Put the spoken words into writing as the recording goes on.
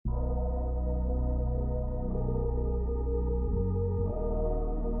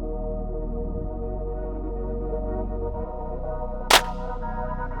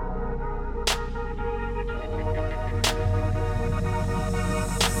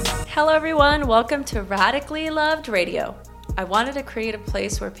Hello everyone, welcome to Radically Loved Radio. I wanted to create a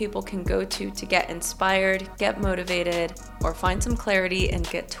place where people can go to get inspired, get motivated, or find some clarity and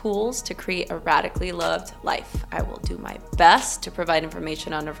get tools to create a radically loved life. I will do my best to provide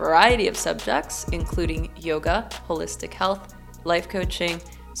information on a variety of subjects, including yoga, holistic health, life coaching,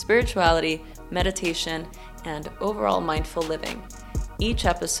 spirituality, meditation, and overall mindful living. Each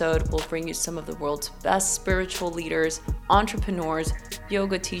episode will bring you some of the world's best spiritual leaders, entrepreneurs,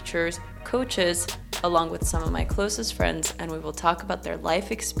 yoga teachers, coaches, along with some of my closest friends, and we will talk about their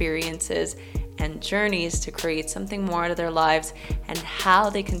life experiences and journeys to create something more out of their lives and how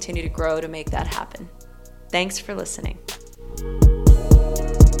they continue to grow to make that happen. Thanks for listening.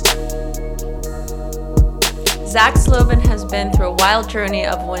 Zach Slobin has been through a wild journey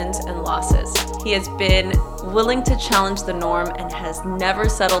of wins and losses. He has been willing to challenge the norm and has never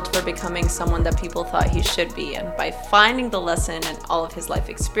settled for becoming someone that people thought he should be. And by finding the lesson in all of his life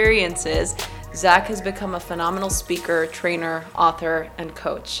experiences, Zach has become a phenomenal speaker, trainer, author, and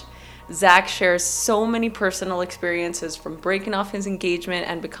coach. Zach shares so many personal experiences from breaking off his engagement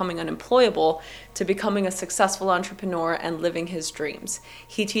and becoming unemployable to becoming a successful entrepreneur and living his dreams.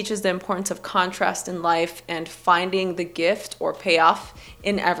 He teaches the importance of contrast in life and finding the gift or payoff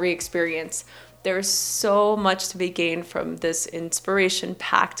in every experience. There's so much to be gained from this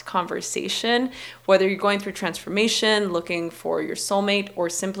inspiration-packed conversation, whether you're going through transformation, looking for your soulmate, or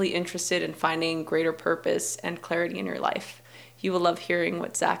simply interested in finding greater purpose and clarity in your life. You will love hearing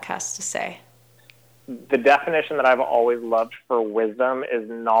what Zach has to say. The definition that I've always loved for wisdom is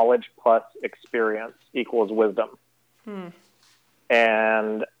knowledge plus experience equals wisdom.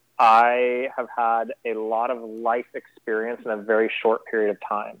 And I have had a lot of life experience in a very short period of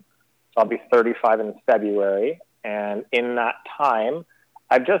time. So I'll be 35 in February. And in that time,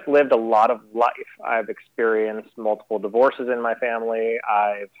 I've just lived a lot of life. I've experienced multiple divorces in my family.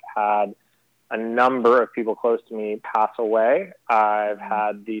 I've had a number of people close to me pass away. I've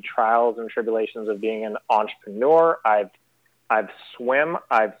had the trials and tribulations of being an entrepreneur. I've swim,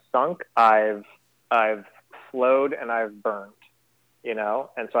 I've sunk, I've flowed, and I've burned,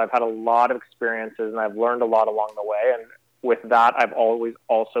 And so I've had a lot of experiences, and I've learned a lot along the way. And with that, I've always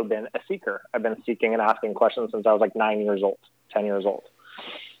also been a seeker. I've been seeking and asking questions since I was like 10 years old.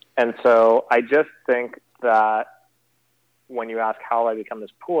 And so I just think that when you ask how I become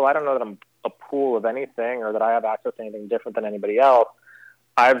this pool, I don't know that I'm a pool of anything or that I have access to anything different than anybody else.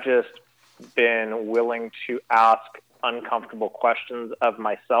 I've just been willing to ask uncomfortable questions of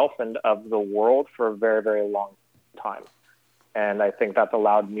myself and of the world for a very, very long time. And I think that's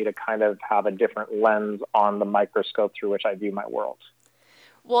allowed me to kind of have a different lens on the microscope through which I view my world.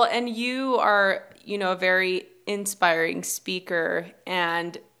 Well, and you are, a very inspiring speaker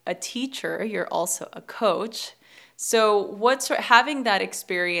and a teacher. You're also a coach. So having that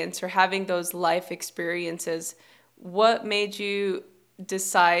experience or having those life experiences, what made you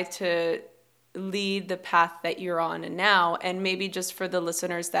decide to lead the path that you're on now? And maybe just for the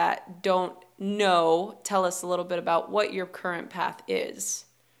listeners that don't know, tell us a little bit about what your current path is.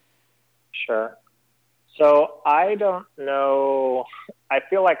 Sure. So I don't know. I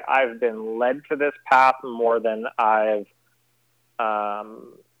feel like I've been led to this path more than I've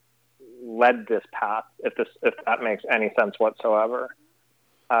led this path, if that makes any sense whatsoever.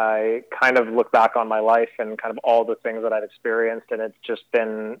 I kind of look back on my life and kind of all the things that I've experienced, and it's just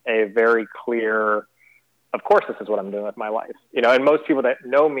been a very clear, of course, this is what I'm doing with my life. And most people that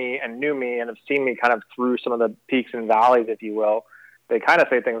know me and knew me and have seen me kind of through some of the peaks and valleys, if you will, they kind of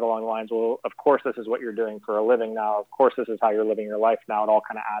say things along the lines, well, of course, this is what you're doing for a living now. Of course, this is how you're living your life now. It all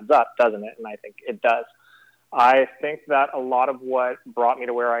kind of adds up, doesn't it? And I think it does. I think that a lot of what brought me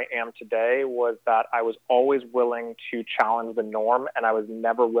to where I am today was that I was always willing to challenge the norm, and I was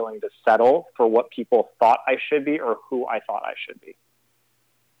never willing to settle for what people thought I should be or who I thought I should be.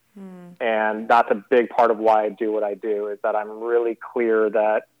 And that's a big part of why I do what I do, is that I'm really clear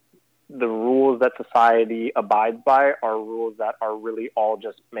that the rules that society abides by are rules that are really all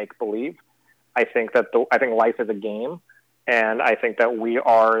just make-believe. I think life is a game. And I think that we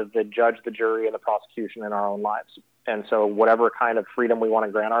are the judge, the jury, and the prosecution in our own lives. And so whatever kind of freedom we want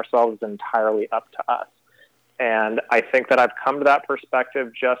to grant ourselves is entirely up to us. And I think that I've come to that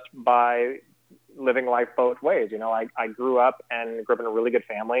perspective just by living life both ways. I grew up in a really good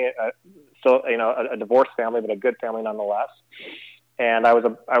family, a divorced family, but a good family nonetheless. And I was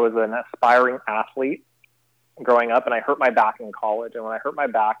an aspiring athlete growing up, and I hurt my back in college. And when I hurt my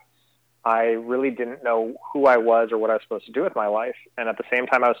back, I really didn't know who I was or what I was supposed to do with my life. And at the same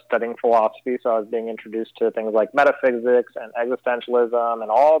time, I was studying philosophy, so I was being introduced to things like metaphysics and existentialism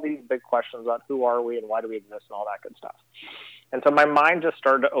and all these big questions about who are we and why do we exist and all that good stuff. And so my mind just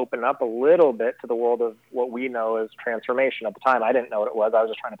started to open up a little bit to the world of what we know as transformation. At the time, I didn't know what it was. I was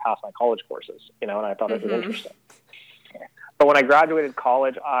just trying to pass my college courses, and I thought it was interesting. But when I graduated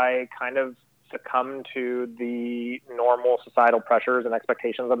college, I kind of succumbed to the normal societal pressures and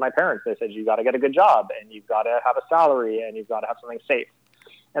expectations of my parents. They said, you got to get a good job, and you've got to have a salary, and you've got to have something safe.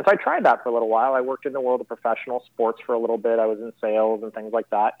 And so I tried that for a little while. I worked in the world of professional sports for a little bit. I was in sales and things like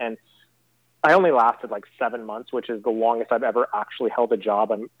that. And I only lasted like 7 months, which is the longest I've ever actually held a job.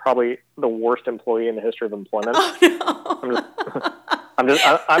 I'm probably the worst employee in the history of employment. Oh, no. I'm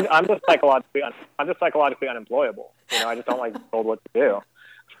just psychologically unemployable. I just don't like told what to do.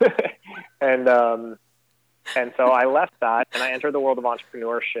 And so I left that and I entered the world of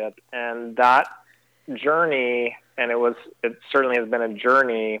entrepreneurship, and that journey, and it certainly has been a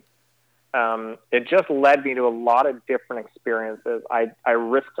journey. It just led me to a lot of different experiences. I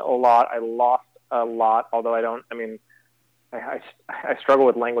risked a lot. I lost a lot, although I struggle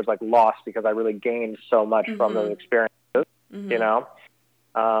with language like lost because I really gained so much from those experiences,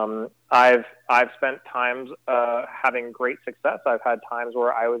 I've spent times having great success. I've had times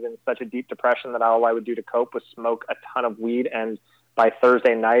where I was in such a deep depression that all I would do to cope was smoke a ton of weed, and by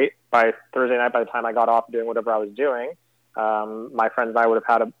Thursday night, by the time I got off doing whatever I was doing, my friends and I would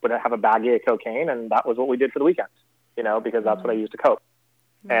have a baggie of cocaine, and that was what we did for the weekend, because that's what I used to cope.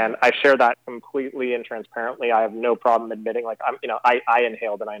 And I share that completely and transparently. I have no problem admitting, like, I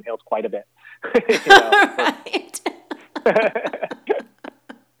inhaled, and I inhaled quite a bit. Right.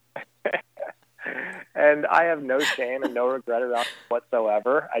 And I have no shame and no regret about it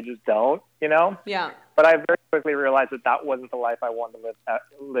whatsoever. I just don't, Yeah. But I very quickly realized that wasn't the life I wanted to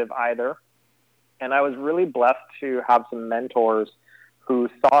live either. And I was really blessed to have some mentors who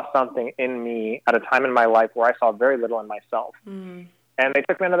saw something in me at a time in my life where I saw very little in myself. And they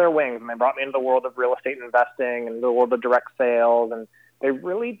took me under their wings, and they brought me into the world of real estate investing and the world of direct sales. And they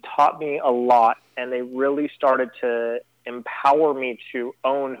really taught me a lot, and they really started to empower me to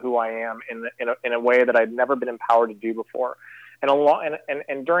own who I am in a way that I'd never been empowered to do before. And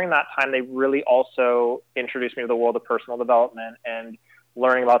during that time, they really also introduced me to the world of personal development and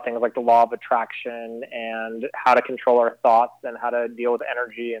learning about things like the law of attraction and how to control our thoughts and how to deal with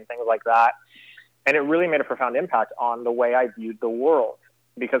energy and things like that. And it really made a profound impact on the way I viewed the world,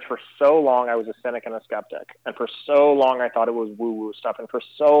 because for so long I was a cynic and a skeptic. And for so long I thought it was woo-woo stuff. And for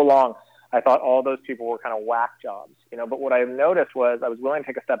so long I thought all those people were kind of whack jobs, But what I noticed was I was willing to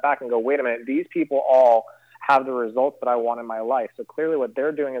take a step back and go, wait a minute, these people all have the results that I want in my life. So clearly what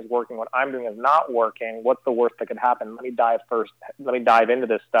they're doing is working. What I'm doing is not working. What's the worst that could happen? Let me dive into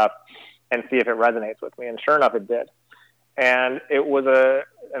this stuff and see if it resonates with me. And sure enough, it did. And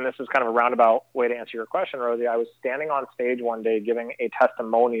and this is kind of a roundabout way to answer your question, Rosie. I was standing on stage one day giving a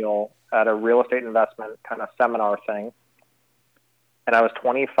testimonial at a real estate investment kind of seminar thing. And I was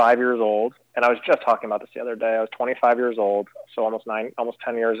 25 years old. And I was just talking about this the other day. I was 25 years old, so almost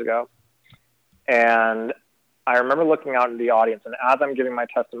 10 years ago. And I remember looking out in the audience, and as I'm giving my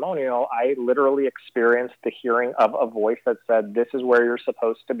testimonial, I literally experienced the hearing of a voice that said, this is where you're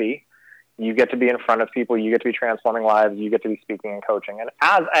supposed to be. You get to be in front of people. You get to be transforming lives. You get to be speaking and coaching. And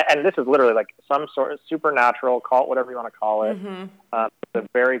this is literally like some sort of supernatural, call it whatever you want to call it. It's a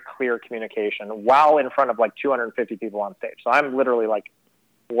very clear communication while in front of like 250 people on stage. So I'm literally like,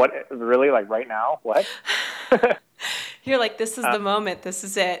 what, really, like right now? What? You're like, this is the moment. This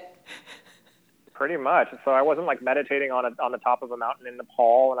is it. Pretty much. So I wasn't like meditating on the top of a mountain in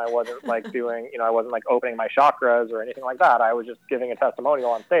Nepal, and I wasn't like doing, I wasn't like opening my chakras or anything like that. I was just giving a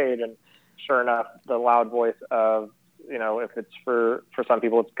testimonial on stage, and sure enough, the loud voice of, if it's for some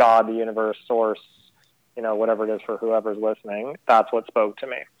people, it's God, the universe, source, whatever it is for whoever's listening, that's what spoke to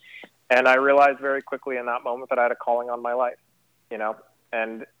me. And I realized very quickly in that moment that I had a calling on my life,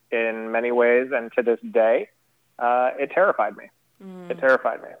 and in many ways, and to this day, it terrified me. It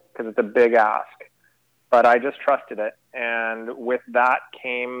terrified me because it's a big ask. But I just trusted it. And with that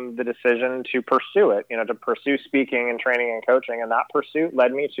came the decision to pursue it, to pursue speaking and training and coaching. And that pursuit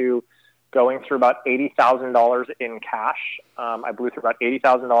led me to going through about $80,000 in cash. I blew through about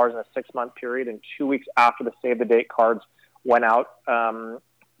 $80,000 in a 6-month period. And 2 weeks after the save the date cards went out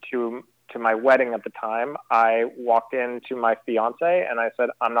to my wedding at the time, I walked into my fiance and I said,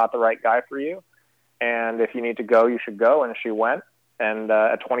 I'm not the right guy for you. And if you need to go, you should go. And she went. And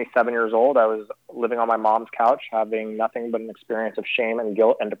at 27 years old, I was living on my mom's couch, having nothing but an experience of shame and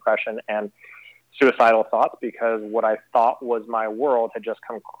guilt and depression and suicidal thoughts because what I thought was my world had just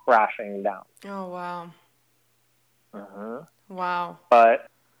come crashing down. Oh, wow. Wow. But,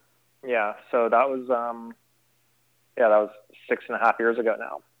 yeah, so that was 6.5 years ago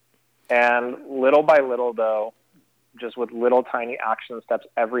now. And little by little, though, just with little tiny action steps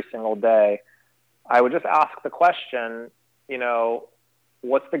every single day, I would just ask the question,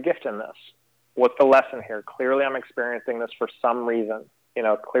 what's the gift in this? What's the lesson here? Clearly I'm experiencing this for some reason.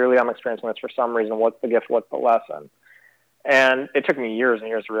 What's the gift? What's the lesson? And it took me years and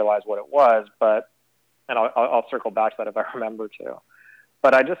years to realize what it was, and I'll circle back to that if I remember to.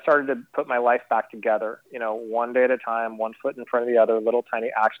 But I just started to put my life back together, one day at a time, one foot in front of the other, little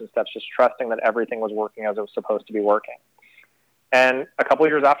tiny action steps, just trusting that everything was working as it was supposed to be working. And a couple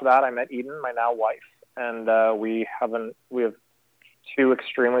of years after that, I met Eden, my now wife, and we have two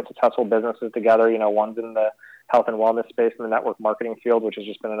extremely successful businesses together. One's in the health and wellness space in the network marketing field, which has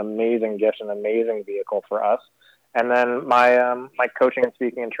just been an amazing gift, an amazing vehicle for us. And then my coaching and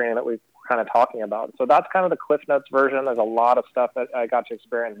speaking and training that we've kind of talking about. So that's kind of the Cliff Notes version. There's a lot of stuff that I got to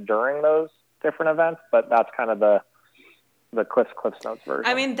experience during those different events, but that's kind of the Cliff Notes version.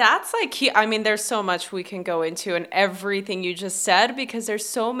 I mean, that's like key. I mean, there's so much we can go into in everything you just said, because there's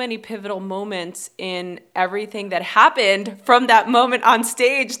so many pivotal moments in everything that happened from that moment on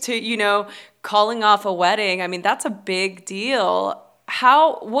stage to, calling off a wedding. I mean, that's a big deal.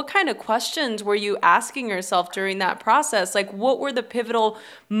 What kind of questions were you asking yourself during that process? Like, what were the pivotal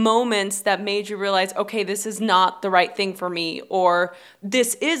moments that made you realize, okay, this is not the right thing for me, or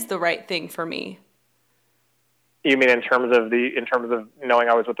this is the right thing for me? You mean in terms of knowing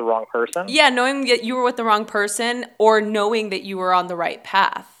I was with the wrong person? Yeah, knowing that you were with the wrong person, or knowing that you were on the right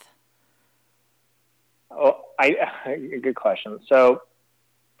path. Oh, good question. So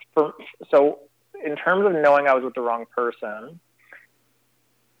in terms of knowing I was with the wrong person,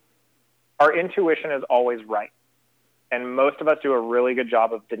 our intuition is always right. And most of us do a really good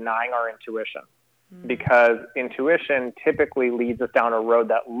job of denying our intuition, because intuition typically leads us down a road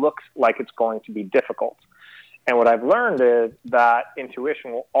that looks like it's going to be difficult. And what I've learned is that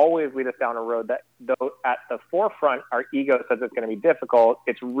intuition will always lead us down a road that, though at the forefront, our ego says it's going to be difficult,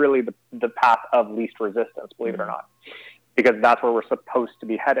 it's really the path of least resistance, believe it or not, because that's where we're supposed to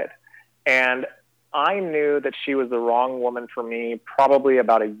be headed. And I knew that she was the wrong woman for me probably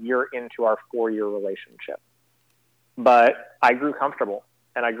about a year into our 4-year relationship. But I grew comfortable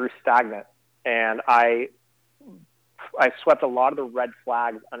and I grew stagnant, and I swept a lot of the red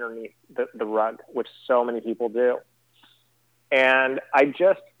flags underneath the rug, which so many people do. And I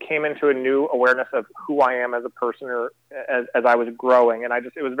just came into a new awareness of who I am as a person, or as I was growing. And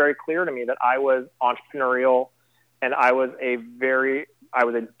it was very clear to me that I was entrepreneurial, and I was a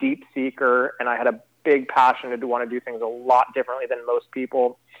deep seeker, and I had a big passion to want to do things a lot differently than most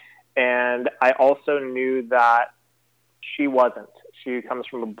people. And I also knew that she wasn't. She comes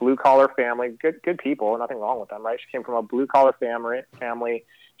from a blue-collar family, good people, nothing wrong with them, right? She came from a blue-collar family.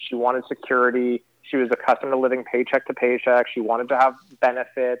 She wanted security. She was accustomed to living paycheck to paycheck. She wanted to have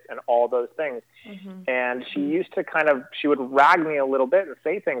benefits and all those things. Mm-hmm. And she would rag me a little bit and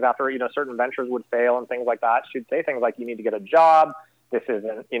say things after, certain ventures would fail and things like that. She'd say things like, you need to get a job. This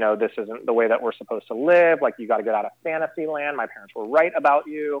isn't the way that we're supposed to live. Like, you got to get out of fantasy land. My parents were right about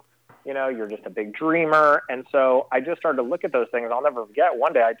you. You're just a big dreamer. And so I just started to look at those things. I'll never forget.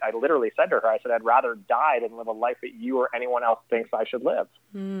 One day I literally said to her, I said, I'd rather die than live a life that you or anyone else thinks I should live.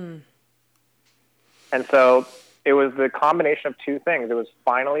 Mm. And so it was the combination of two things. It was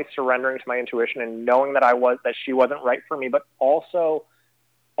finally surrendering to my intuition and knowing that she wasn't right for me, but also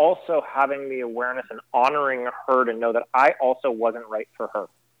having the awareness and honoring her to know that I also wasn't right for her.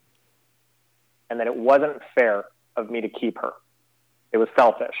 And that it wasn't fair of me to keep her. It was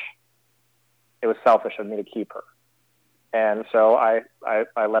selfish. It was selfish of me to keep her. And so I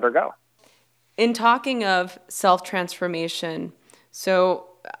let her go. In talking of self-transformation, so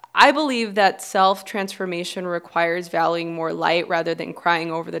I believe that self-transformation requires valuing more light rather than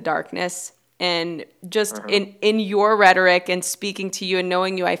crying over the darkness. And just in your rhetoric and speaking to you and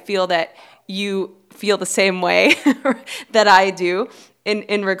knowing you, I feel that you feel the same way that I do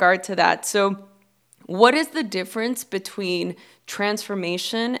in regard to that. So what is the difference between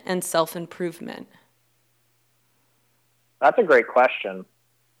transformation and self-improvement? That's a great question.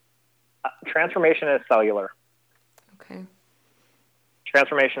 Transformation is cellular. Okay.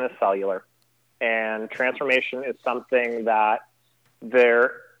 Transformation is cellular. And transformation is something that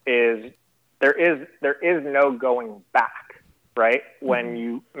there is no going back, right?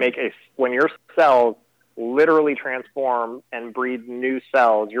 Mm-hmm. When your cells literally transform and breed new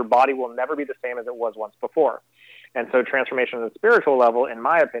cells, your body will never be the same as it was once before. And so transformation at the spiritual level, in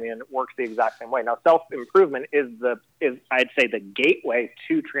my opinion, works the exact same way. Now, self-improvement is I'd say the gateway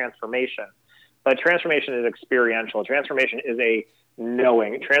to transformation. But transformation is experiential. Transformation is a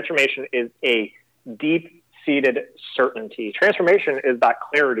knowing. Transformation is a deep-seated certainty. Transformation is that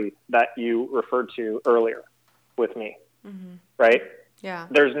clarity that you referred to earlier. with me, right? Yeah.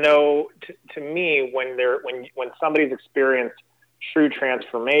 There's no, to me, when somebody's experienced true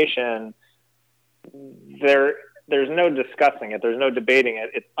transformation, there's no discussing it. There's no debating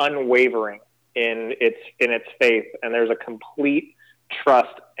it. It's unwavering in its faith, and there's a complete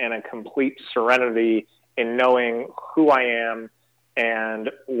trust and a complete serenity in knowing who I am and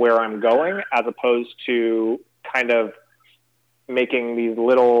where I'm going, as opposed to kind of making these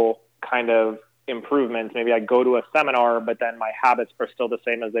little kind of improvements. Maybe I go to a seminar, but then my habits are still the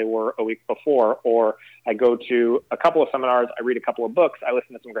same as they were a week before, or I go to a couple of seminars, I read a couple of books, I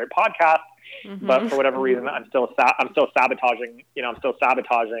listen to some great podcasts, but for whatever reason, I'm still sabotaging. I'm still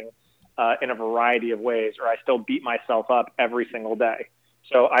sabotaging in a variety of ways, or I still beat myself up every single day.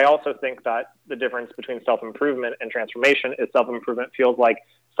 So I also think that the difference between self-improvement and transformation is self-improvement feels like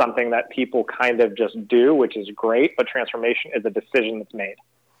something that people kind of just do, which is great, but transformation is a decision that's made.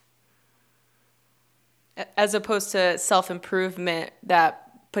 As opposed to self-improvement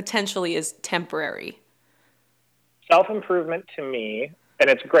that potentially is temporary. Self-improvement to me, and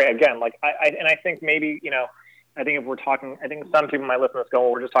it's great, again, like I think maybe, I think if we're talking, I think some people might listen to this go,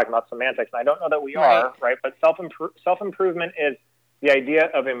 well, we're just talking about semantics, and I don't know that we are, right? But self-improvement is the idea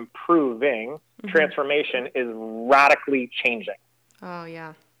of improving. Transformation is radically changing. Oh,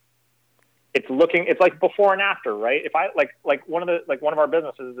 yeah. It's like before and after, right? If I like one of our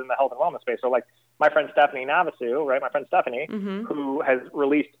businesses is in the health and wellness space. So like my friend Stephanie Navasu, right? My friend Stephanie, who has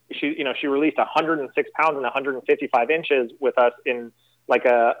released, she released 106 pounds and 155 inches with us in like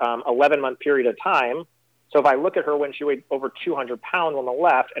a 11-month period of time. So if I look at her when she weighed over 200 pounds on the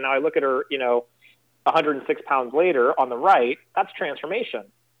left, and now I look at her, 106 pounds later on the right, that's transformation.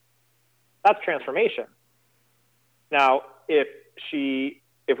 That's transformation. Now, if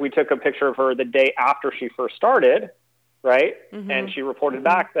we took a picture of her the day after she first started, right, and she reported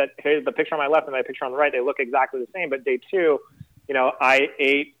back that, hey, the picture on my left and my picture on the right, they look exactly the same, but day two, I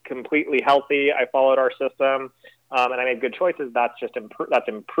ate completely healthy, I followed our system, and I made good choices, that's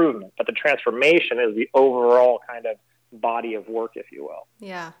improvement. But the transformation is the overall kind of body of work, if you will.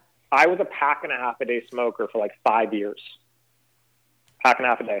 Yeah. I was a pack and a half a day smoker for like 5 years. Pack and a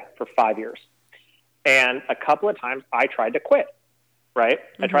half a day for 5 years. And a couple of times I tried to quit, right?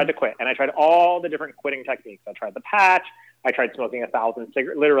 I tried to quit. And I tried all the different quitting techniques. I tried the patch. I tried smoking 1,000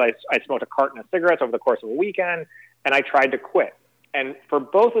 cigarettes. Literally, I smoked a carton of cigarettes over the course of a weekend. And I tried to quit. And for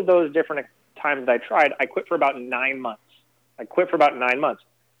both of those different times that I tried, I quit for about 9 months.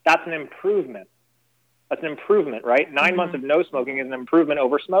 That's an improvement. That's an improvement, right? 9 months of no smoking is an improvement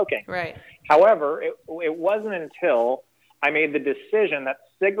over smoking. Right. However, it wasn't until I made the decision that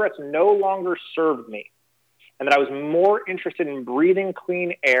cigarettes no longer served me and that I was more interested in breathing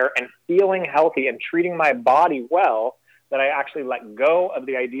clean air and feeling healthy and treating my body well that I actually let go of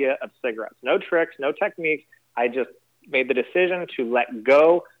the idea of cigarettes. No tricks, no techniques. I just made the decision to let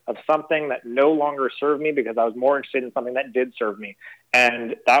go of something that no longer served me because I was more interested in something that did serve me.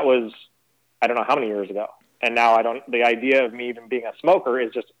 And that was, I don't know how many years ago. And now the idea of me even being a smoker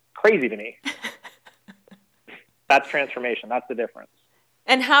is just crazy to me. That's transformation. That's the difference.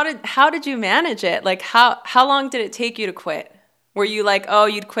 And how did you manage it? Like how long did it take you to quit? Were you like, oh,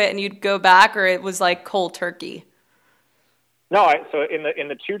 you'd quit and you'd go back, or it was like cold turkey? No, so in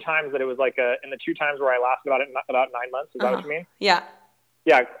the two times that it was like in the two times where I lasted about 9 months, is that what you mean? Yeah.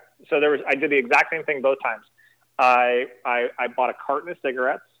 Yeah. So I did the exact same thing both times. I bought a carton of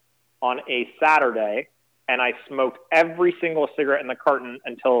cigarettes on a Saturday, and I smoked every single cigarette in the carton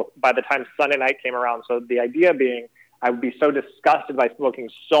until by the time Sunday night came around. So the idea being I would be so disgusted by smoking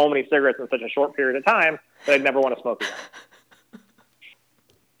so many cigarettes in such a short period of time that I'd never want to smoke again.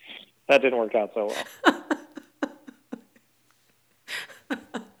 That didn't work out so well.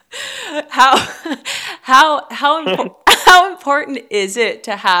 How important is it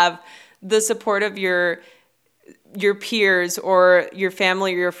to have the support of your peers or your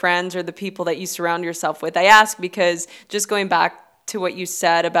family or your friends or the people that you surround yourself with? I ask because just going back to what you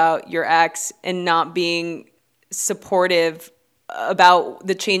said about your ex and not being supportive about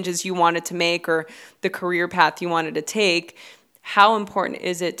the changes you wanted to make or the career path you wanted to take, how important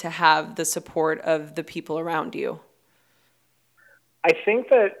is it to have the support of the people around you? I think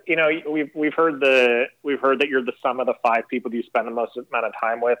that, we've heard that you're the sum of the 5 people that you spend the most amount of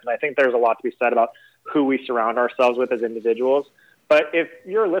time with. And I think there's a lot to be said about who we surround ourselves with as individuals. But if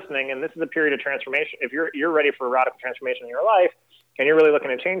you're listening and this is a period of transformation, if you're ready for a radical transformation in your life and you're really looking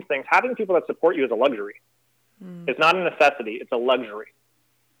to change things, having people that support you is a luxury. It's not a necessity. It's a luxury.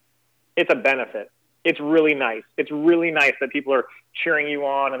 It's a benefit. It's really nice. It's really nice that people are cheering you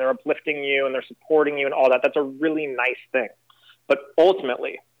on and they're uplifting you and they're supporting you and all that. That's a really nice thing. But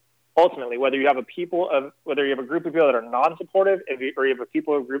ultimately, Ultimately, whether you have a group of people that are non-supportive, or you have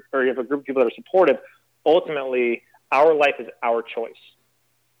a group of people that are supportive, ultimately, our life is our choice.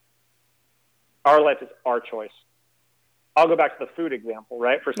 Our life is our choice. I'll go back to the food example,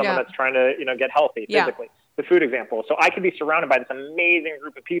 right? For someone that's trying to, get healthy physically. The food example. So I could be surrounded by this amazing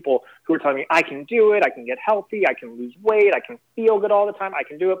group of people who are telling me I can do it, I can get healthy, I can lose weight, I can feel good all the time, I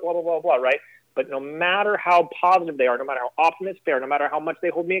can do it, blah, blah, blah, blah, right? But no matter how positive they are, no matter how optimistic they are, no matter how much they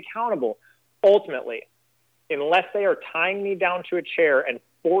hold me accountable, ultimately, unless they are tying me down to a chair and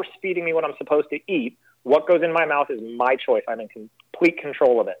force feeding me what I'm supposed to eat, what goes in my mouth is my choice. I'm in complete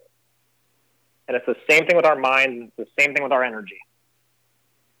control of it. And it's the same thing with our minds. It's the same thing with our energy.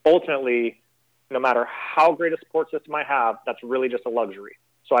 Ultimately, no matter how great a support system I have, that's really just a luxury.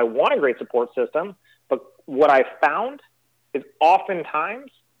 So I want a great support system, but what I found is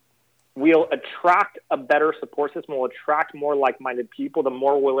oftentimes we'll attract a better support system. We'll attract more like-minded people. The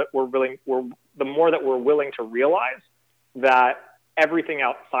more that we're willing to realize that everything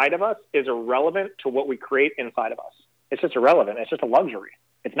outside of us is irrelevant to what we create inside of us. It's just irrelevant. It's just a luxury.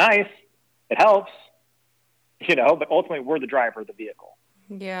 It's nice. It helps, but ultimately we're the driver of the vehicle.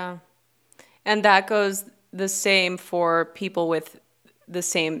 Yeah. And that goes the same for people with the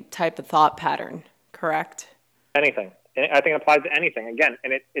same type of thought pattern, correct? Anything. I think it applies to anything. Again,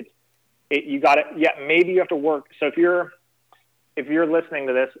 and you got it. Yeah, maybe you have to work. So if you're listening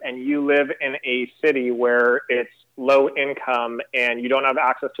to this and you live in a city where it's low income and you don't have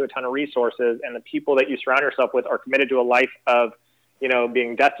access to a ton of resources, and the people that you surround yourself with are committed to a life of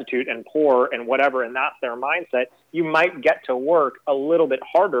being destitute and poor and whatever, and that's their mindset, you might get to work a little bit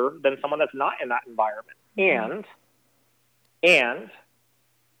harder than someone that's not in that environment. And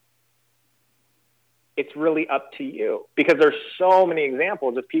it's really up to you, because there's so many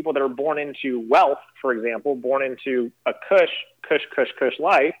examples of people that are born into wealth, for example, born into a cush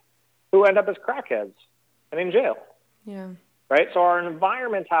life, who end up as crackheads and in jail. Yeah. Right. So our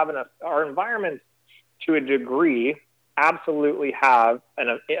environments to a degree absolutely have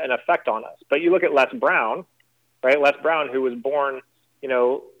an effect on us. But you look at Les Brown, right? Les Brown, who was born,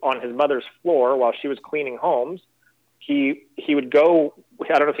 on his mother's floor while she was cleaning homes. He would go,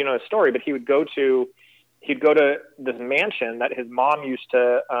 I don't know if you know his story, but he'd go to this mansion that his mom used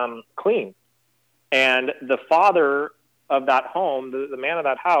to clean. And the father of that home, the man of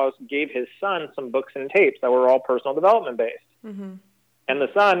that house, gave his son some books and tapes that were all personal development based. Mm-hmm. And the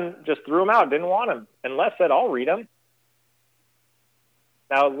son just threw them out, didn't want them. And Les said, I'll read them.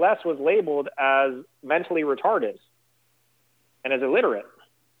 Now, Les was labeled as mentally retarded and as illiterate.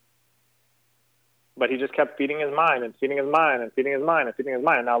 But he just kept feeding his mind and feeding his mind and feeding his mind and feeding his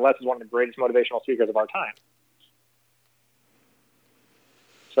mind. And now Les is one of the greatest motivational speakers of our time.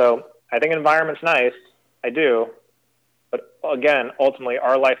 So I think environment's nice. I do. But again, ultimately,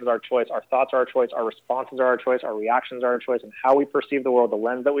 our life is our choice. Our thoughts are our choice. Our responses are our choice. Our reactions are our choice. And how we perceive the world, the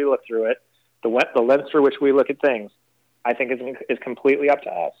lens that we look through it, the lens through which we look at things, I think is completely up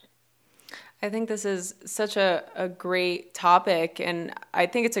to us. I think this is such a great topic, and I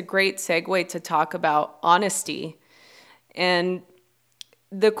think it's a great segue to talk about honesty. And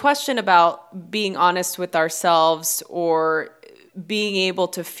the question about being honest with ourselves, or being able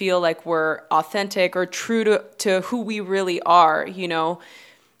to feel like we're authentic or true to who we really are,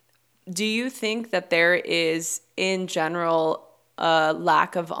 do you think that there is, in general, a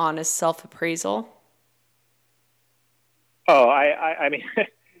lack of honest self-appraisal? Oh, I mean,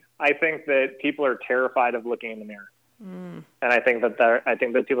 I think that people are terrified of looking in the mirror, and I think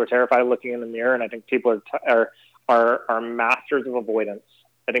that people are terrified of looking in the mirror, and I think people are masters of avoidance.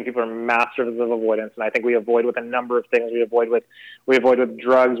 I think people are masters of avoidance, and I think we avoid with a number of things. We avoid with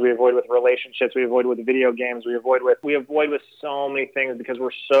drugs, we avoid with relationships, we avoid with video games, we avoid with so many things because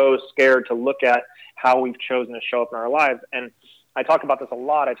we're so scared to look at how we've chosen to show up in our lives. And I talk about this a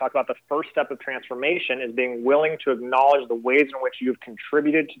lot. I talk about the first step of transformation is being willing to acknowledge the ways in which you've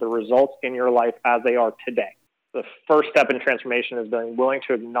contributed to the results in your life as they are today. The first step in transformation is being willing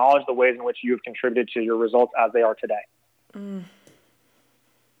to acknowledge the ways in which you've contributed to your results as they are today.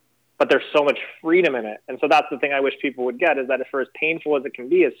 But there's so much freedom in it. And so that's the thing I wish people would get, is that for as painful as it can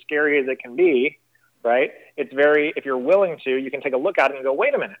be, as scary as it can be, right? If you're willing to, you can take a look at it and go,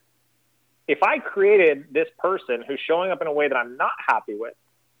 wait a minute. If I created this person who's showing up in a way that I'm not happy with,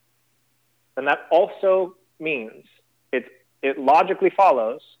 then that also means it logically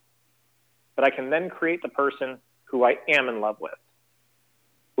follows that I can then create the person who I am in love with,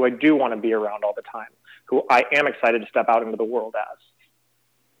 who I do want to be around all the time, who I am excited to step out into the world as.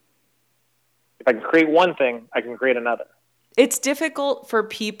 If I can create one thing, I can create another. It's difficult for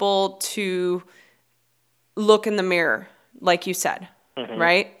people to look in the mirror, like you said.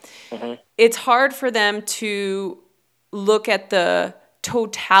 right? It's hard for them to look at the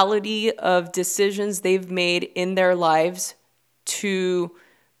totality of decisions they've made in their lives to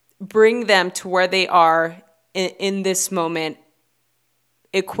bring them to where they are in this moment,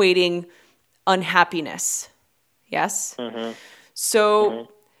 equating unhappiness. Yes? So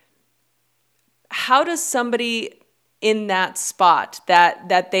how does somebody in that spot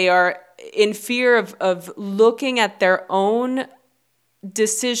that they are in fear of looking at their own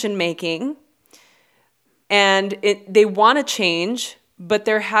decision making and they want to change, but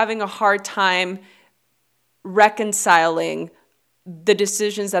they're having a hard time reconciling the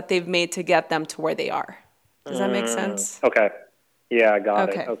decisions that they've made to get them to where they are? Does that make sense? Okay. Yeah, got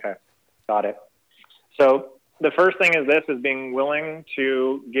it. Okay. Got it. So the first thing is being willing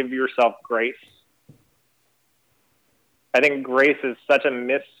to give yourself grace. I think grace is such a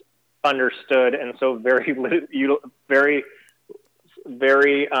misunderstood and so very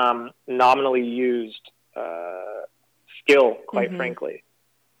nominally used skill, quite frankly.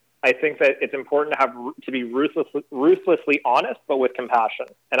 I think that it's important to be ruthlessly honest, but with compassion.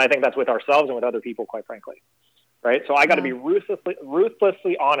 And I think that's with ourselves and with other people, quite frankly. Right? So I got to be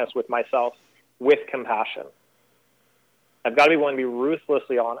ruthlessly honest with myself with compassion. I've got to be willing to be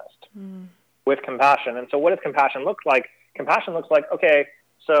ruthlessly honest with compassion. And so what does compassion look like? Compassion looks like, okay,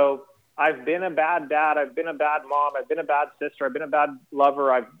 so I've been a bad dad, I've been a bad mom, I've been a bad sister, I've been a bad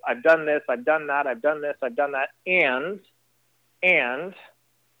lover, I've done this, I've done that, I've done this, I've done that, and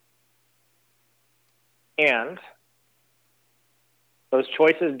those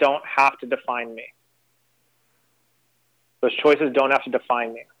choices don't have to define me. Those choices don't have to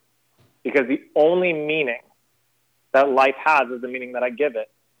define me, because the only meaning that life has is the meaning that I give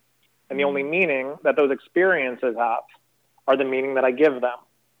it. And the only meaning that those experiences have are the meaning that I give them.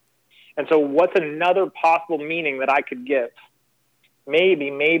 And so what's another possible meaning that I could give?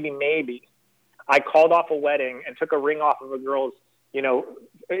 Maybe I called off a wedding and took a ring off of a girl's, let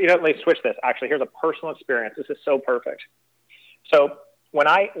me switch this. Actually, here's a personal experience. This is so perfect. So when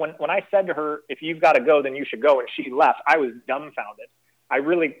I said to her, if you've got to go, then you should go, and she left, I was dumbfounded. I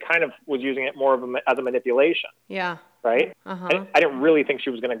really kind of was using it more as a manipulation. Yeah. Right? I didn't really think she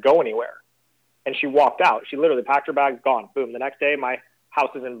was going to go anywhere. And she walked out. She literally packed her bags, gone. Boom. The next day, my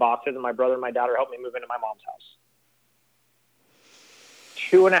house is in boxes, and my brother and my dad are helping me move into my mom's house.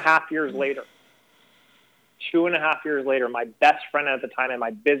 2.5 years later, 2.5 years later, my best friend at the time and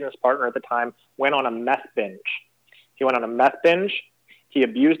my business partner at the time went on a meth binge. He went on a meth binge. He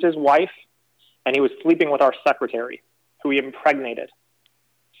abused his wife, and he was sleeping with our secretary, who he impregnated.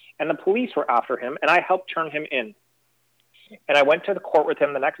 And the police were after him, and I helped turn him in. And I went to the court with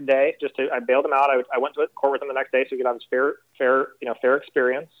him the next day. I bailed him out. I went to the court with him the next day so he could have his fair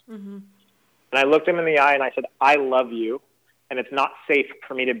experience. And I looked him in the eye and I said, I love you, and it's not safe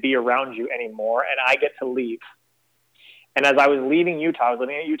for me to be around you anymore, and I get to leave. And as I was leaving Utah, I was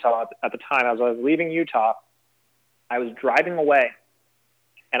living in Utah at the time. As I was leaving Utah, I was driving away.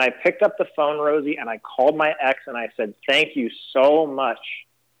 And I picked up the phone, Rosie, and I called my ex and I said, thank you so much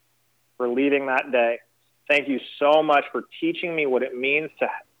for leaving that day. Thank you so much for teaching me what it means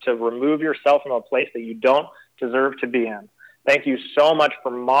to remove yourself from a place that you don't deserve to be in. Thank you so much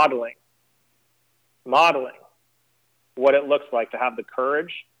for modeling what it looks like to have the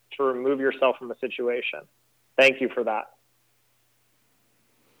courage to remove yourself from a situation. Thank you for that.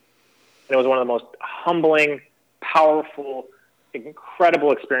 And it was one of the most humbling, powerful,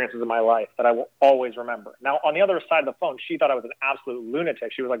 incredible experiences of my life that I will always remember. Now, on the other side of the phone, she thought I was an absolute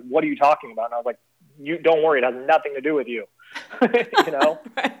lunatic. She was like, what are you talking about? And I was like, you don't worry, it has nothing to do with you. Right.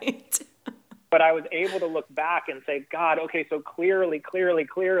 But I was able to look back and say, God, okay, so clearly,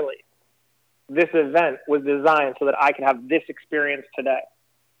 this event was designed so that I could have this experience today.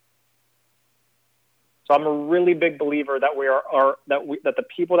 So I'm a really big believer that that the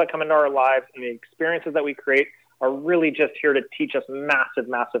people that come into our lives and the experiences that we create are really just here to teach us massive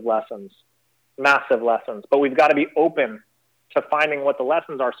lessons. But we've got to be open to finding what the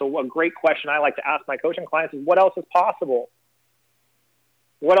lessons are. So a great question I like to ask my coaching clients is, what else is possible?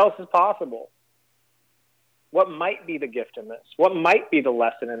 What else is possible? What might be the gift in this? What might be the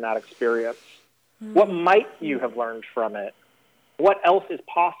lesson in that experience? What might you have learned from it? What else is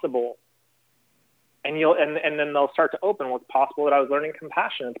possible? And then they'll start to open. What's possible that I was learning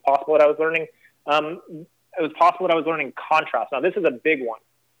compassion. It's possible that I was learning it was possible that I was learning contrast. Now, this is a big one.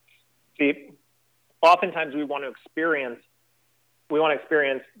 See, oftentimes we want to experience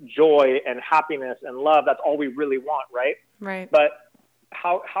joy and happiness and love. That's all we really want, right? Right. But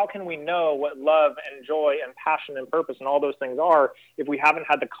how can we know what love and joy and passion and purpose and all those things are if we haven't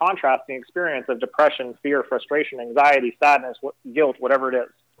had the contrasting experience of depression, fear, frustration, anxiety, sadness, guilt, whatever it is?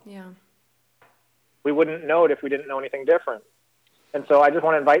 Yeah. We wouldn't know it if we didn't know anything different. And so I just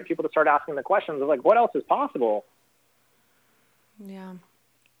want to invite people to start asking the questions of like, what else is possible? Yeah.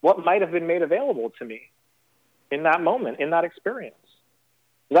 What might have been made available to me in that moment, in that experience?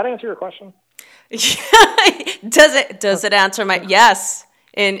 Does that answer your question? Does it answer my yes?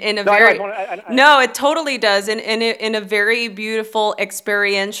 In a very no, it totally does. In a very beautiful,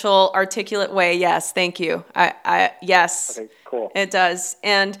 experiential, articulate way. Yes, thank you. I yes. Okay, cool. It does.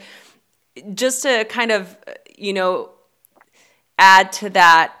 And just to kind of, add to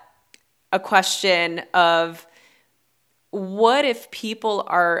that, a question of what if people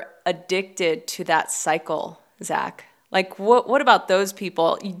are addicted to that cycle, Zach? Like, what about those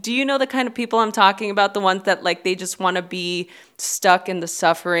people? Do you know the kind of people I'm talking about? The ones that, like, they just want to be stuck in the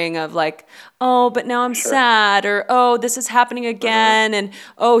suffering of, like, oh, but now I'm sad, or, oh, this is happening again, and,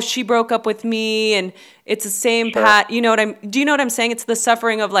 oh, she broke up with me, and it's the same do you know what I'm saying? It's the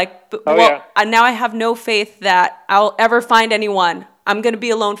suffering of, like, now I have no faith that I'll ever find anyone. I'm going to be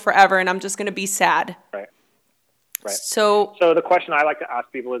alone forever, and I'm just going to be sad. Right. So the question I like to ask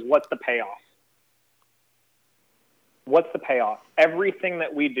people is, what's the payoff? What's the payoff? Everything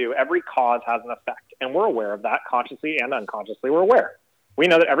that we do, every cause has an effect, and we're aware of that consciously and unconsciously. We're aware. We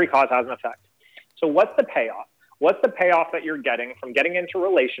know that every cause has an effect. So what's the payoff? What's the payoff that you're getting from getting into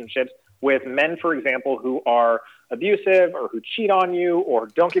relationships with men, for example, who are abusive or who cheat on you or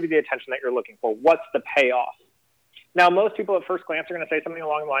don't give you the attention that you're looking for? What's the payoff? Now, most people at first glance are going to say something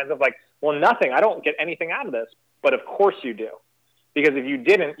along the lines of like, well, nothing. I don't get anything out of this. But of course you do. Because if you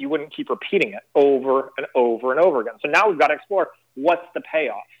didn't, you wouldn't keep repeating it over and over and over again. So now we've got to explore what's the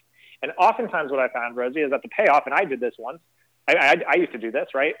payoff. And oftentimes what I found, Rosie, is that the payoff, and I did this once, I used to do this,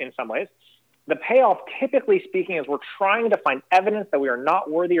 right, in some ways. The payoff, typically speaking, is we're trying to find evidence that we are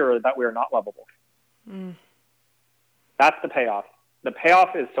not worthy or that we are not lovable. That's the payoff. The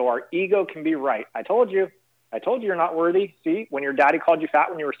payoff is so our ego can be right. I told you you're not worthy. See, when your daddy called you fat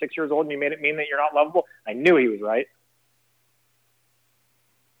when you were 6 years old and you made it mean that you're not lovable, I knew he was right.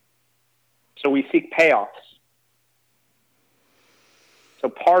 So we seek payoffs. So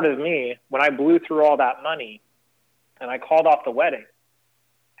part of me, when I blew through all that money and I called off the wedding,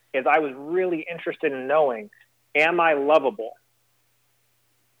 is I was really interested in knowing, am I lovable?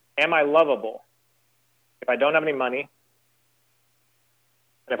 Am I lovable if I don't have any money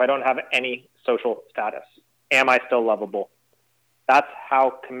and if I don't have any social status? Am I still lovable? That's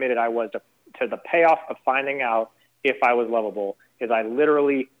how committed I was to the payoff of finding out if I was lovable, is I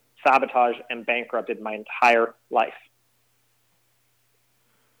literally sabotaged and bankrupted my entire life.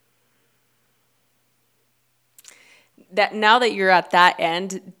 That now that you're at that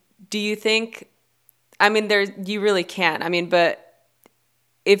end, do you think, I mean, you really can't. I mean, but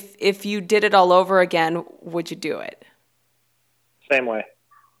if you did it all over again, would you do it? Same way.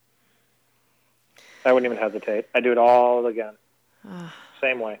 I wouldn't even hesitate. I'd do it all again.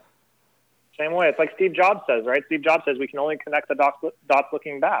 Same way. Same way. It's like Steve Jobs says, right? Steve Jobs says we can only connect the dots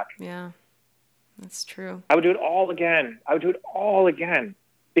looking back. Yeah, that's true. I would do it all again.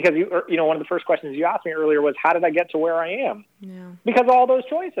 Because, one of the first questions you asked me earlier was, how did I get to where I am? Yeah. Because of all those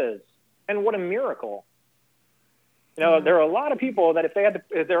choices. And what a miracle. There are a lot of people that if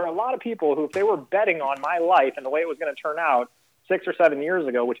they were betting on my life and the way it was going to turn out 6 or 7 years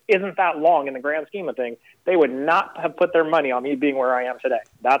ago, which isn't that long in the grand scheme of things, they would not have put their money on me being where I am today.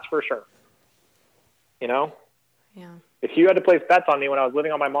 That's for sure. Yeah. If you had to place bets on me when I was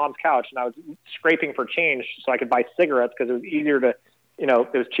living on my mom's couch and I was scraping for change so I could buy cigarettes because it was easier to, it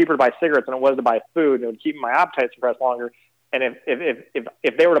was cheaper to buy cigarettes than it was to buy food, and it would keep my appetite suppressed longer. And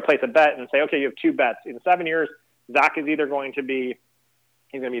if they were to place a bet and say, okay, you have two bets in 7 years, Zach is either going to be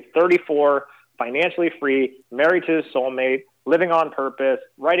 34, financially free, married to his soulmate, living on purpose,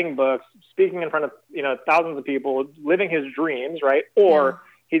 writing books, speaking in front of thousands of people, living his dreams, right? Or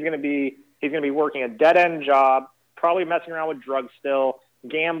he's going to be working a dead-end job, probably messing around with drugs still,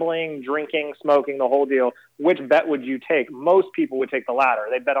 gambling, drinking, smoking, the whole deal. Which bet would you take? Most people would take the latter.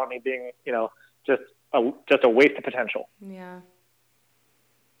 They bet on me being, just a waste of potential. Yeah.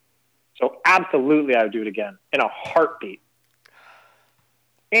 So absolutely I would do it again in a heartbeat.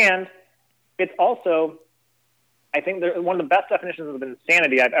 And it's also, I think one of the best definitions of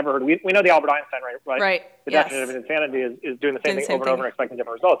insanity I've ever heard. We know the Albert Einstein, right? Right. The definition of insanity is doing the same thing over and over and expecting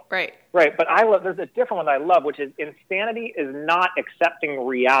different results. Right. Right. But there's a different one that I love, which is insanity is not accepting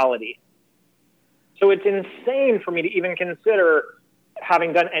reality. So it's insane for me to even consider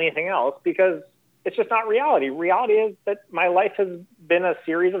having done anything else because it's just not reality. Reality is that my life has been a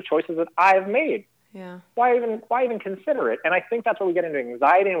series of choices that I've made. Yeah. Why even consider it? And I think that's where we get into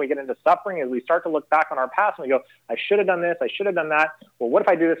anxiety and we get into suffering, is we start to look back on our past and we go, I should have done this, I should have done that. Well, what if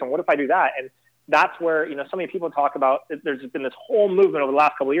I do this and what if I do that? And that's where, so many people talk about, there's been this whole movement over the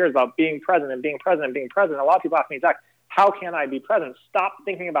last couple of years about being present and being present and being present. A lot of people ask me, Zach, how can I be present? Stop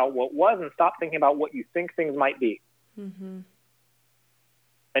thinking about what was and stop thinking about what you think things might be. Mm-hmm.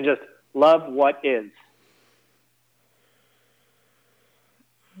 And just love what is.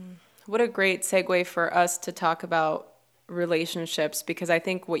 What a great segue for us to talk about relationships, because I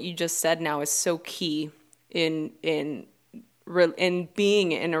think what you just said now is so key in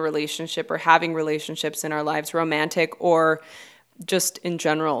being in a relationship or having relationships in our lives, romantic or just in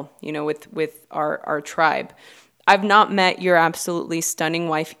general, with our tribe. I've not met your absolutely stunning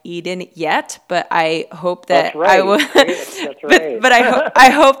wife, Eden, yet, but I hope that I will. That's right. but I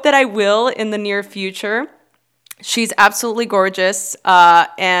hope that I will in the near future. She's absolutely gorgeous,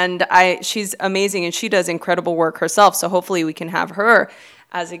 and she's amazing, and she does incredible work herself. So hopefully we can have her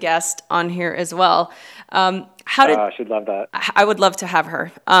as a guest on here as well. She'd love that. I would love to have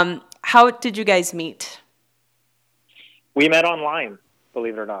her. How did you guys meet? We met online,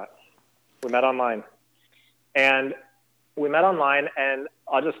 believe it or not. We met online. And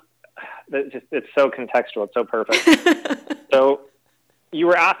it's so contextual. It's so perfect. So you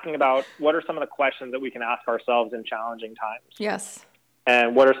were asking about what are some of the questions that we can ask ourselves in challenging times? Yes.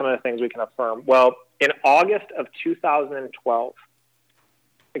 And what are some of the things we can affirm? Well, in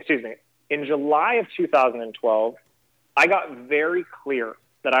July of 2012, I got very clear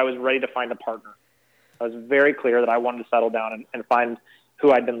that I was ready to find a partner. I was very clear that I wanted to settle down and find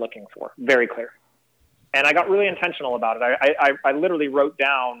who I'd been looking for. Very clear. And I got really intentional about it. I literally wrote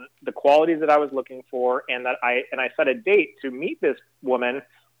down the qualities that I was looking for, and I set a date to meet this woman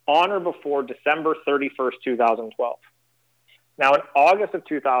on or before December 31st, 2012. Now, in August of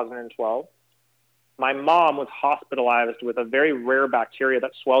 2012, my mom was hospitalized with a very rare bacteria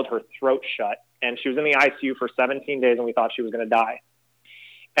that swelled her throat shut, and she was in the ICU for 17 days, and we thought she was going to die.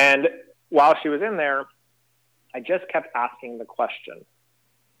 And while she was in there, I just kept asking the question,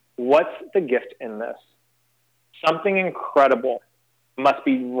 what's the gift in this? Something incredible must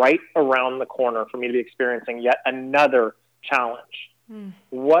be right around the corner for me to be experiencing yet another challenge.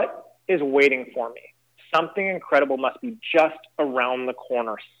 What is waiting for me? Something incredible must be just around the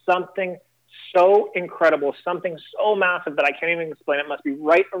corner. Something so incredible, something so massive that I can't even explain it must be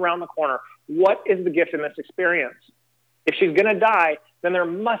right around the corner. What is the gift in this experience? If she's going to die, then there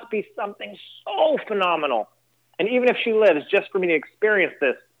must be something so phenomenal. And even if she lives, just for me to experience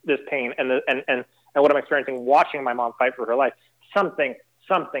this pain and what I'm experiencing watching my mom fight for her life, some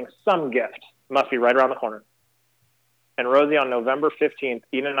gift must be right around the corner. And Rosie, on November 15th,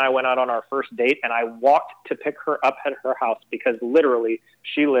 Eden and I went out on our first date, and I walked to pick her up at her house because literally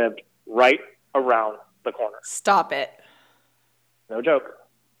she lived right around the corner. Stop it. No joke.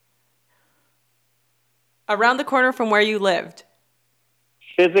 Around the corner from where you lived?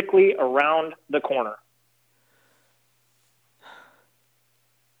 Physically around the corner.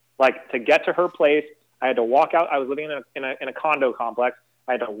 Like, to get to her place, I had to walk out. I was living in a condo complex.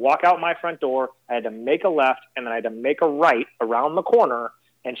 I had to walk out my front door. I had to make a left, and then I had to make a right around the corner,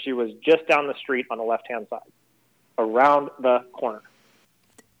 and she was just down the street on the left-hand side, around the corner.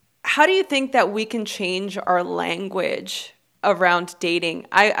 How do you think that we can change our language around dating?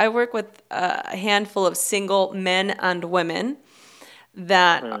 I work with a handful of single men and women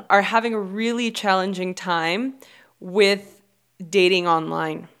that are having a really challenging time with dating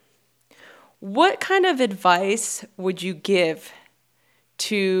online. What kind of advice would you give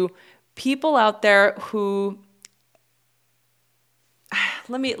to people out there who,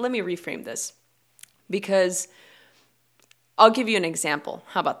 let me reframe this, because I'll give you an example.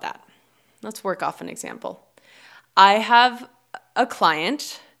 How about that? Let's work off an example. I have a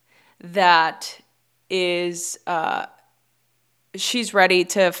client that is, she's ready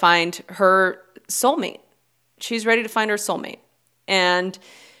to find her soulmate. She's ready to find her soulmate. And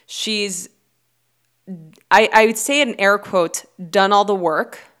she's, I would say in air quotes, done all the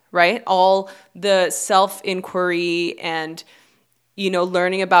work, right? All the self-inquiry and,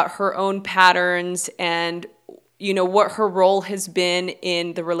 learning about her own patterns and, what her role has been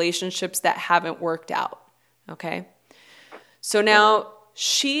in the relationships that haven't worked out, okay? So now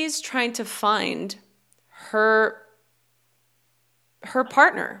she's trying to find her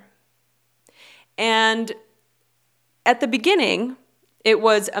partner. And at the beginning, it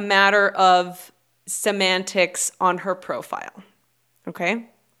was a matter of semantics on her profile, okay?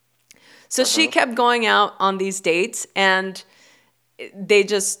 So she kept going out on these dates, and they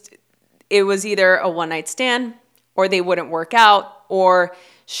just, it was either a one-night stand, or they wouldn't work out, or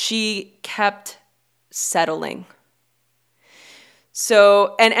she kept settling.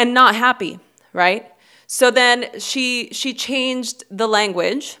 So, and not happy, right? So then she changed the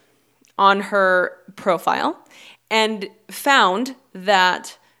language on her profile and found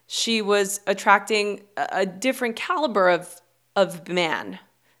that she was attracting a different caliber of man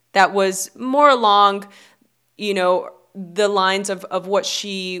that was more along, the lines of what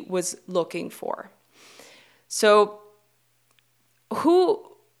she was looking for. So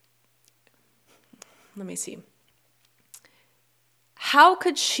let me see. How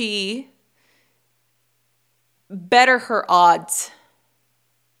could she better her odds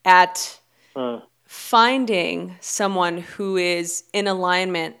at finding someone who is in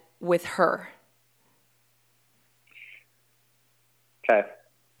alignment with her? Okay,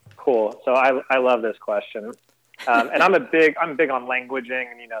 cool. So I love this question. And I'm big on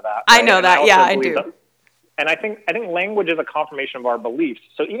languaging, and you know that. Right? I know that. Yeah, I do. And I think language is a confirmation of our beliefs.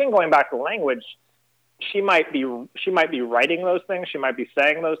 So even going back to language, she might be writing those things, she might be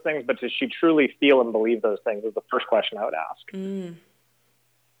saying those things, but does she truly feel and believe those things? Is the first question I would ask.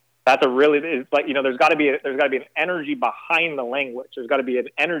 That's there's got to be an energy behind the language. There's got to be an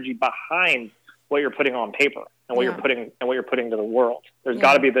energy behind what you're putting on paper and what you're putting to the world. There's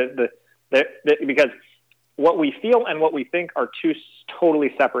got to be the because what we feel and what we think are two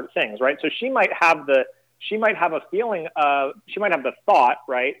totally separate things, right? So she might have a feeling of, she might have the thought,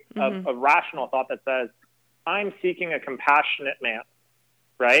 right, of a rational thought that says, I'm seeking a compassionate man,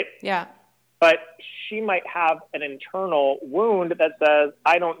 right? Yeah. But she might have an internal wound that says,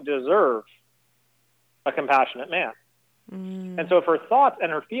 I don't deserve a compassionate man. And so if her thoughts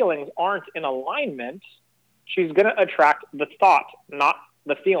and her feelings aren't in alignment, she's going to attract the thought, not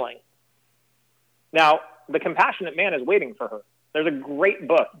the feeling. Now, the compassionate man is waiting for her. There's a great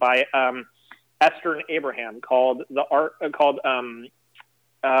book by Esther and Abraham called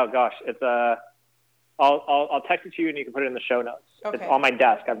I'll text it to you and you can put it in the show notes. Okay. It's on my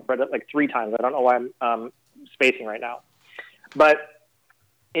desk. I've read it like 3 times. I don't know why I'm spacing right now, but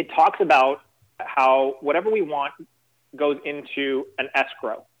it talks about how whatever we want goes into an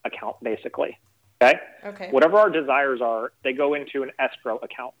escrow account, basically. Okay. Whatever our desires are, they go into an escrow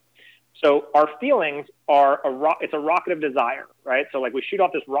account. So our feelings are it's a rocket of desire, right? So like we shoot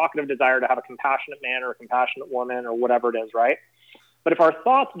off this rocket of desire to have a compassionate man or a compassionate woman or whatever it is, right? But if our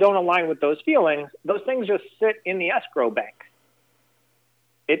thoughts don't align with those feelings, those things just sit in the escrow bank.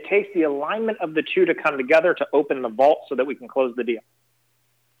 It takes the alignment of the two to come together to open the vault so that we can close the deal.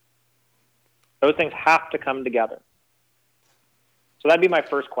 Those things have to come together. So that'd be my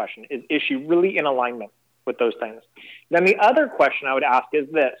first question, is she really in alignment with those things? Then the other question I would ask is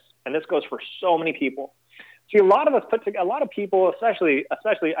this, and this goes for so many people. See, a lot of people, especially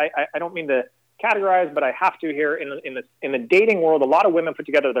I don't mean to categorize, but I have to here in the dating world, a lot of women put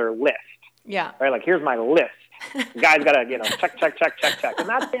together their list. Yeah. Right? Like, here's my list. The guy's got to, check. And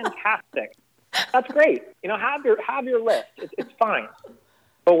that's fantastic. That's great. Have your list. It's fine.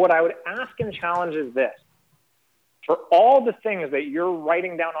 But what I would ask and challenge is this. For all the things that you're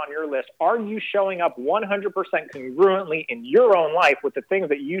writing down on your list, are you showing up 100% congruently in your own life with the things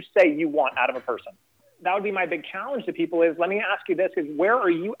that you say you want out of a person? That would be my big challenge to people is, let me ask you this, is where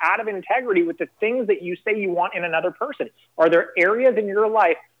are you out of integrity with the things that you say you want in another person? Are there areas in your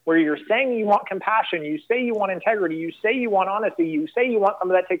life where you're saying you want compassion, you say you want integrity, you say you want honesty, you say you want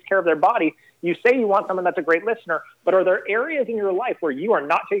someone that takes care of their body, you say you want someone that's a great listener, but are there areas in your life where you are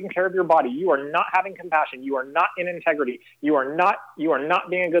not taking care of your body, you are not having compassion, you are not in integrity, you are not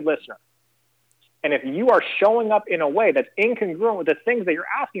being a good listener? And if you are showing up in a way that's incongruent with the things that you're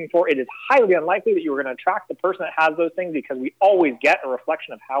asking for, it is highly unlikely that you are going to attract the person that has those things, because we always get a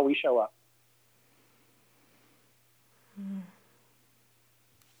reflection of how we show up.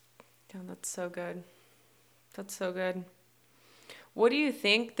 Yeah, that's so good. That's so good. What do you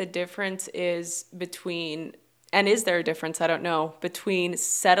think the difference is between, and is there a difference, I don't know, between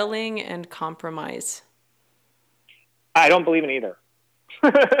settling and compromise? I don't believe in either.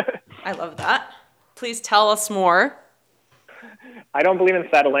 I love that. Please tell us more. I don't believe in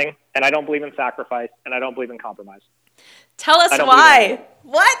settling, and I don't believe in sacrifice, and I don't believe in compromise. Tell us why.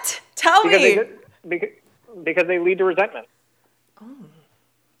 What? Tell me. Because they lead to resentment. Oh.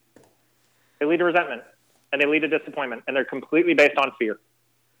 They lead to resentment, and they lead to disappointment, and they're completely based on fear.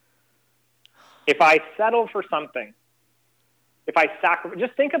 If I settle for something,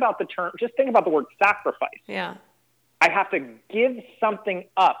 just think about the word sacrifice. Yeah. I have to give something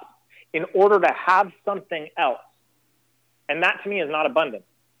up in order to have something else. And that to me is not abundant.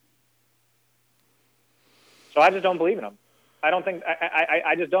 So I just don't believe in them.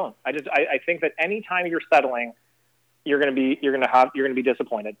 I just don't. I think that anytime you're settling, you're going to be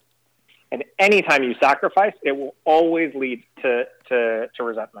disappointed. And anytime you sacrifice, it will always lead to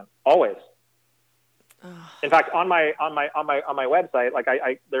resentment. Always. In fact, on my website, like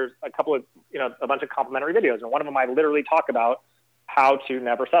there's a couple of, a bunch of complimentary videos, and one of them I literally talk about how to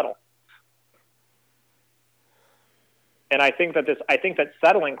never settle. And I think that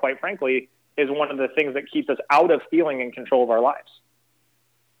settling, quite frankly, is one of the things that keeps us out of feeling in control of our lives.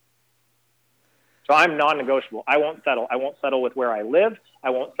 So I'm non-negotiable. I won't settle. I won't settle with where I live. I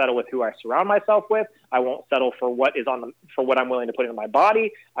won't settle with who I surround myself with. I won't settle for what I'm willing to put into my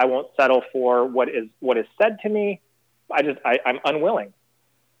body. I won't settle for what is said to me. I'm unwilling.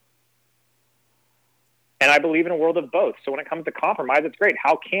 And I believe in a world of both. So when it comes to compromise, it's great.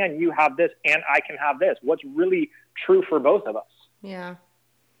 How can you have this and I can have this? What's really true for both of us? Yeah.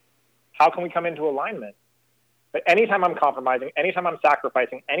 How can we come into alignment? But anytime I'm compromising, anytime I'm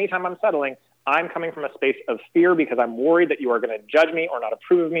sacrificing, anytime I'm settling, I'm coming from a space of fear because I'm worried that you are going to judge me or not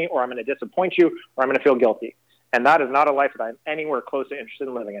approve of me, or I'm going to disappoint you, or I'm going to feel guilty. And that is not a life that I'm anywhere close to interested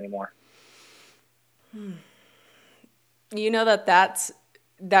in living anymore.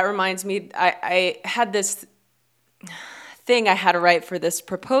 That reminds me, I had this thing I had to write for this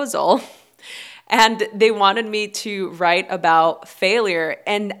proposal, and they wanted me to write about failure,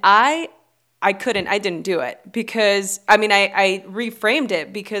 and I didn't do it because, I reframed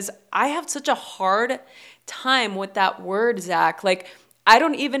it because I have such a hard time with that word, Zach. Like, I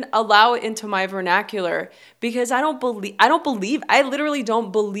don't even allow it into my vernacular because I literally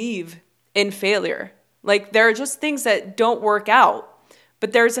don't believe in failure. Like, there are just things that don't work out,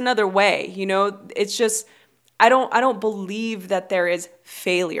 but there's another way, it's just, I don't believe that there is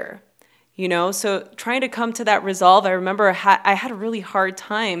failure, so trying to come to that resolve. I remember I had a really hard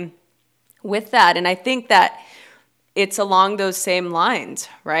time with that. And I think that it's along those same lines,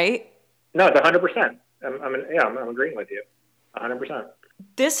 right? No, it's 100%. I'm agreeing with you. 100%.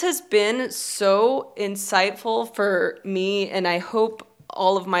 This has been so insightful for me, and I hope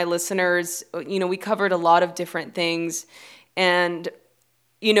all of my listeners, we covered a lot of different things, and,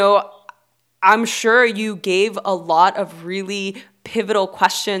 I'm sure you gave a lot of really pivotal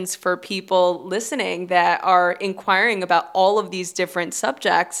questions for people listening that are inquiring about all of these different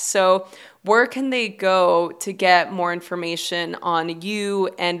subjects. So where can they go to get more information on you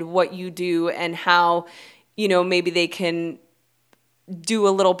and what you do and how, maybe they can do a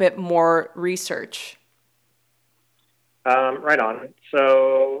little bit more research? Right on.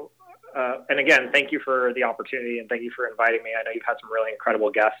 So, and again, thank you for the opportunity and thank you for inviting me. I know you've had some really incredible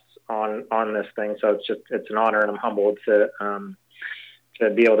guests on this thing. So it's an honor, and I'm humbled to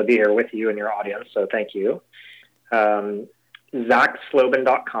be able to be here with you and your audience. So thank you.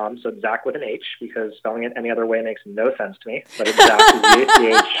 ZachSlobin.com. So Zach with an H, because spelling it any other way makes no sense to me, but it's Zach with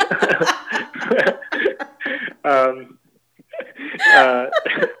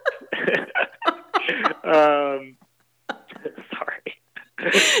sorry.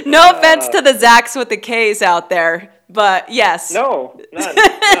 No offense to the Zachs with the K's out there, but yes. No, none.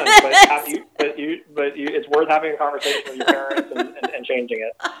 But it's worth having a conversation with your parents and changing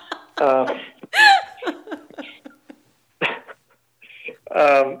it.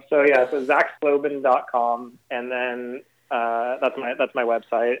 So ZachSlobin.com, and then that's my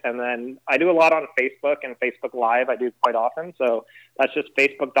website. And then I do a lot on Facebook and Facebook Live. I do quite often. So that's just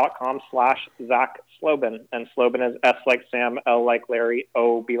facebook.com/ZachSlobin. And Slobin is S like Sam, L like Larry,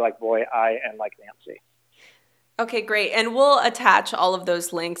 O, B like boy, I, N like Nancy. Okay, great. And we'll attach all of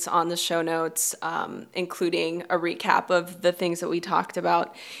those links on the show notes, including a recap of the things that we talked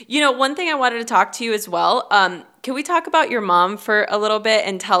about. One thing I wanted to talk to you as well, can we talk about your mom for a little bit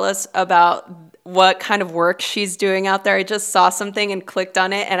and tell us about what kind of work she's doing out there? I just saw something and clicked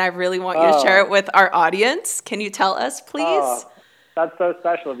on it, and I really want you to share it with our audience. Can you tell us, please? That's so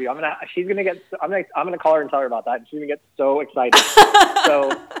special of you. I'm gonna call her and tell her about that, and she's gonna get so excited.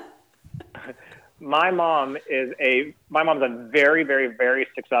 So my mom's a very, very, very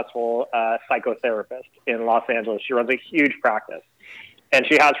successful psychotherapist in Los Angeles. She runs a huge practice, and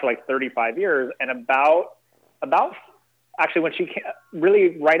she has for like 35 years. And about actually when she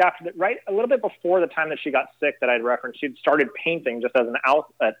really right a little bit before the time that she got sick that I'd referenced, she'd started painting just as an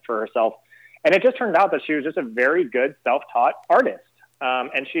outlet for herself. And it just turned out that she was just a very good self-taught artist.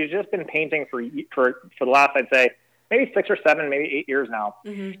 And she's just been painting for the last, I'd say, maybe 6 or 7, maybe 8 years now.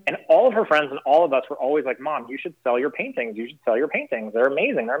 Mm-hmm. And all of her friends and all of us were always like, Mom, you should sell your paintings. You should sell your paintings. They're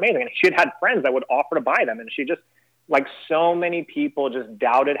amazing. They're amazing. And she had friends that would offer to buy them. And she just, like so many people, just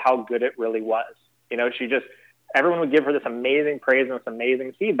doubted how good it really was. She just, everyone would give her this amazing praise and this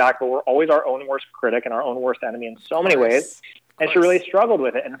amazing feedback, but we're always our own worst critic and our own worst enemy in so many ways. And she really struggled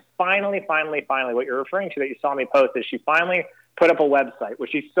with it. And finally, what you're referring to that you saw me post is she finally put up a website,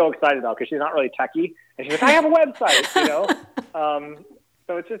 which she's so excited about because she's not really techie. And she's like, I have a website, you know?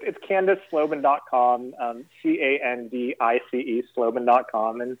 So it's CandiceSlobin.com, Candice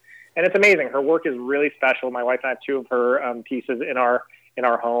Slobin.com. And it's amazing. Her work is really special. My wife and I have two of her pieces in our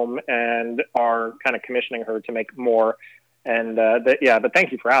home and are kind of commissioning her to make more. And but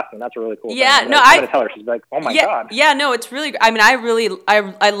thank you for asking. That's a really cool thing. I'm gonna tell her. She's like, oh my God. Yeah, no, it's really, I mean,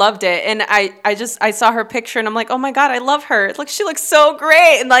 I loved it. And I saw her picture and I'm like, oh my God, I love her. Like, she looks so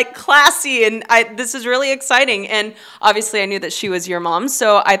great and like classy. And this is really exciting. And obviously I knew that she was your mom.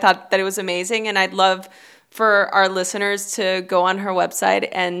 So I thought that it was amazing. And I'd love for our listeners to go on her website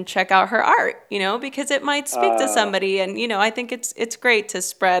and check out her art, you know, because it might speak to somebody. And, you know, I think it's great to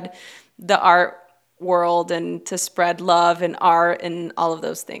spread the art world and to spread love and art and all of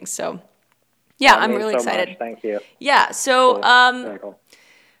those things. So yeah, I'm really excited. Much. Thank you. Yeah. So, Very cool.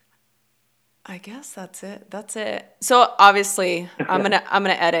 I guess that's it. So obviously I'm going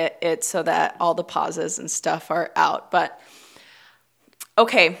to edit it so that all the pauses and stuff are out, but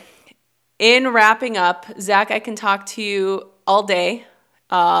okay. In wrapping up, Zach, I can talk to you all day.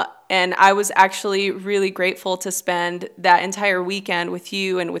 And I was actually really grateful to spend that entire weekend with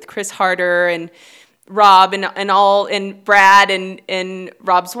you and with Chris Harder and Rob and Brad and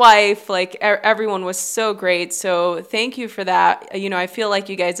Rob's wife. Like, everyone was so great. So thank you for that. You know, I feel like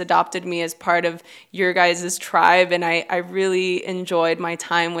you guys adopted me as part of your guys' tribe, and I really enjoyed my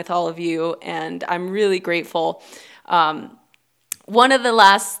time with all of you, and I'm really grateful. One of the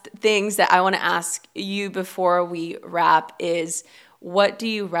last things that I want to ask you before we wrap is, what do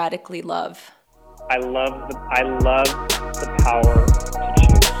you radically love? I love the power